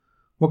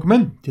Welcome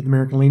in to the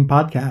American Lean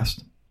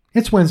Podcast.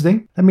 It's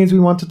Wednesday. That means we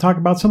want to talk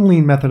about some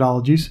lean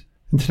methodologies.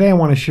 And today I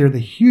want to share the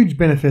huge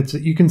benefits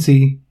that you can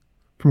see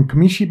from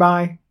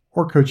Kamishibai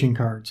or coaching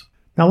cards.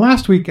 Now,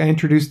 last week I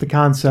introduced the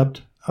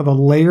concept of a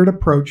layered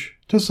approach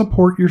to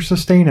support your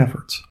sustain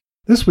efforts.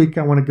 This week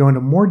I want to go into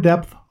more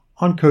depth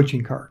on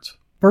coaching cards.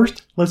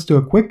 First, let's do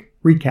a quick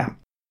recap.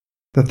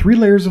 The three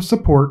layers of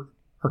support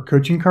are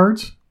coaching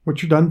cards,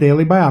 which are done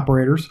daily by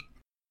operators,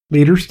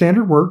 leader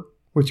standard work,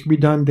 which can be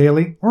done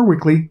daily or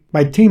weekly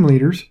by team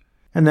leaders,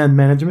 and then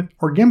management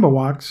or Gemba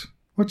walks,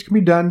 which can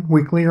be done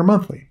weekly or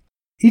monthly.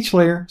 Each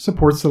layer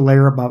supports the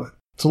layer above it.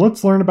 So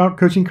let's learn about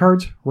coaching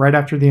cards right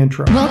after the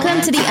intro.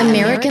 Welcome to the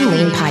American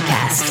Lean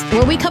Podcast,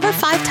 where we cover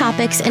 5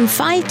 topics in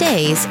 5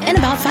 days in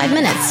about 5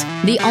 minutes.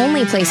 The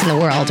only place in the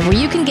world where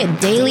you can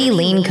get daily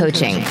lean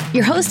coaching.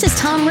 Your host is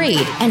Tom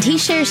Reed, and he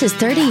shares his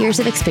 30 years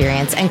of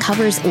experience and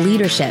covers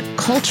leadership,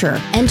 culture,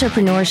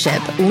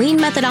 entrepreneurship, lean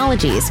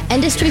methodologies,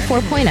 Industry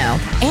 4.0,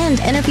 and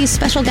interviews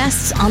special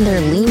guests on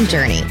their lean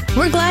journey.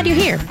 We're glad you're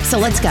here, so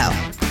let's go.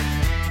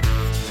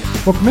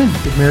 Welcome in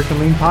to the American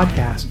Lean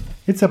Podcast.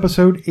 It's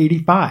episode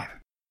 85.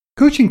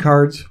 Coaching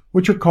cards,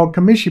 which are called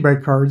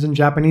Kamishibai cards in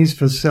Japanese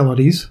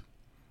facilities,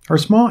 are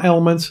small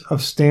elements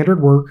of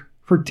standard work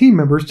for team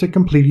members to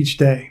complete each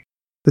day.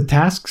 The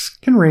tasks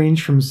can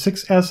range from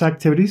 6S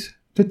activities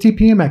to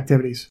TPM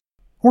activities,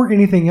 or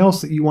anything else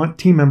that you want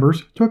team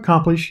members to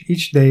accomplish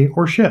each day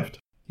or shift.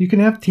 You can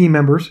have team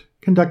members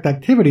conduct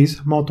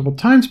activities multiple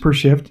times per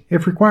shift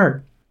if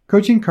required.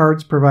 Coaching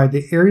cards provide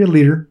the area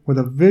leader with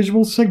a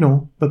visual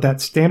signal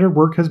that standard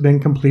work has been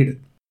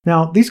completed.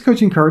 Now, these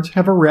coaching cards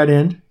have a red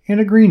end and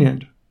a green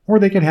end, or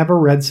they can have a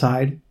red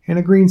side and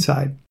a green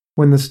side.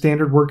 When the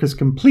standard work is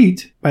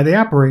complete by the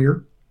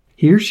operator,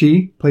 he or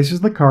she places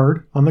the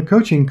card on the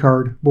coaching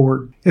card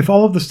board. If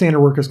all of the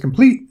standard work is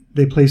complete,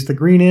 they place the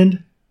green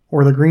end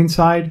or the green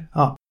side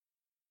up.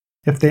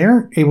 If they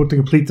aren't able to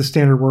complete the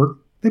standard work,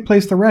 they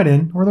place the red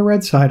end or the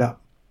red side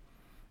up.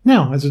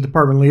 Now, as a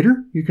department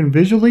leader, you can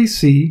visually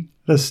see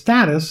the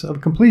status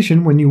of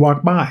completion when you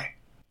walk by.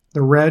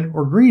 The red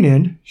or green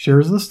end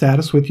shares the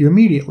status with you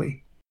immediately.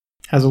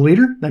 As a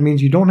leader, that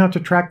means you don't have to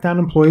track down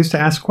employees to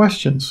ask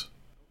questions.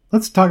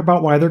 Let's talk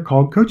about why they're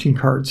called coaching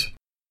cards.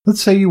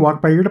 Let's say you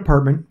walk by your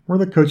department where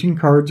the coaching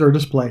cards are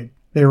displayed.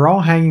 They are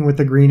all hanging with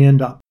the green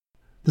end up.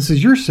 This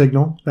is your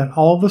signal that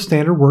all of the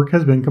standard work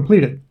has been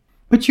completed.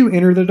 But you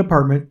enter the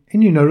department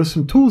and you notice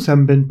some tools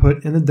haven't been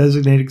put in the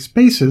designated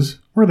spaces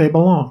where they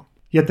belong.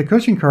 Yet the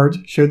coaching cards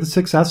show the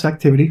 6S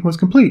activity was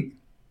complete.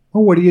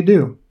 Well, what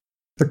do?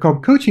 They're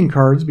called coaching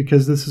cards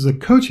because this is a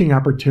coaching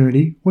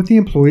opportunity with the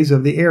employees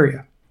of the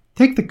area.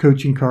 Take the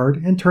coaching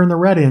card and turn the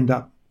red end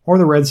up, or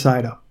the red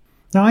side up.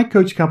 Now, I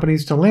coach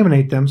companies to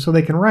laminate them so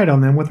they can write on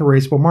them with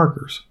erasable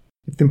markers.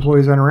 If the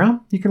employees aren't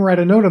around, you can write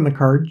a note on the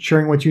card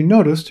sharing what you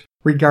noticed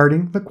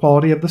regarding the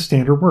quality of the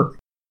standard work.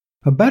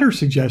 A better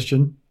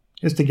suggestion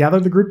is to gather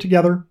the group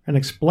together and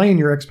explain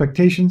your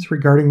expectations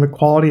regarding the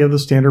quality of the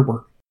standard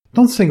work.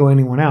 Don't single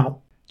anyone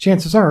out.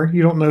 Chances are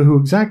you don't know who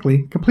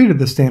exactly completed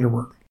the standard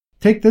work.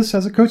 Take this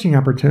as a coaching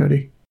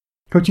opportunity.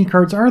 Coaching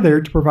cards are there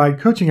to provide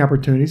coaching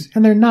opportunities,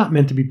 and they're not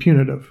meant to be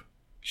punitive.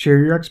 Share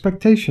your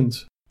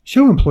expectations.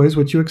 Show employees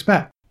what you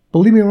expect.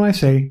 Believe me when I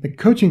say that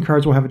coaching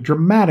cards will have a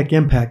dramatic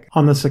impact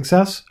on the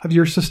success of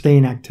your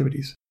sustain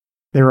activities.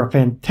 They are a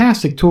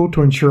fantastic tool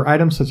to ensure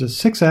items such as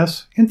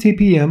 6S and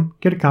TPM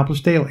get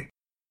accomplished daily.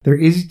 They're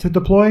easy to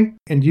deploy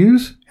and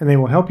use, and they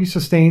will help you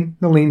sustain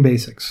the lean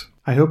basics.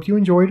 I hope you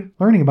enjoyed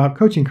learning about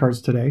coaching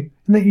cards today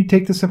and that you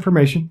take this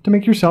information to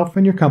make yourself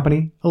and your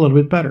company a little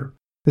bit better.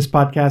 This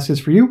podcast is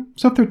for you,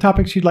 so if there are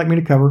topics you'd like me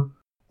to cover,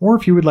 or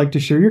if you would like to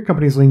share your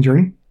company's lean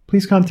journey,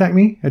 please contact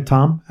me at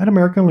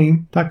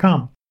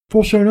tom@americanlean.com.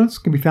 Full show notes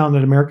can be found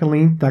at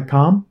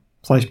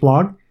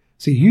americanlean.com/blog.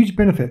 See huge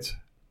benefits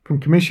from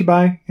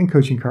Kamishibai and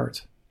coaching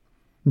cards.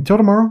 Until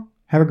tomorrow,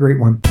 have a great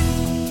one.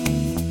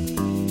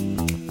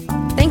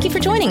 Thank you for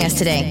joining us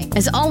today.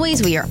 As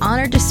always, we are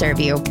honored to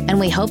serve you, and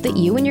we hope that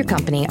you and your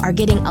company are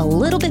getting a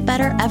little bit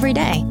better every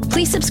day.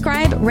 Please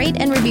subscribe, rate,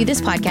 and review this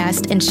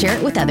podcast and share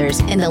it with others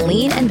in the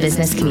lean and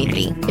business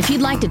community. If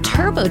you'd like to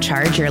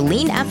turbocharge your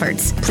lean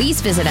efforts,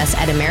 please visit us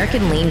at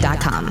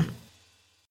americanlean.com.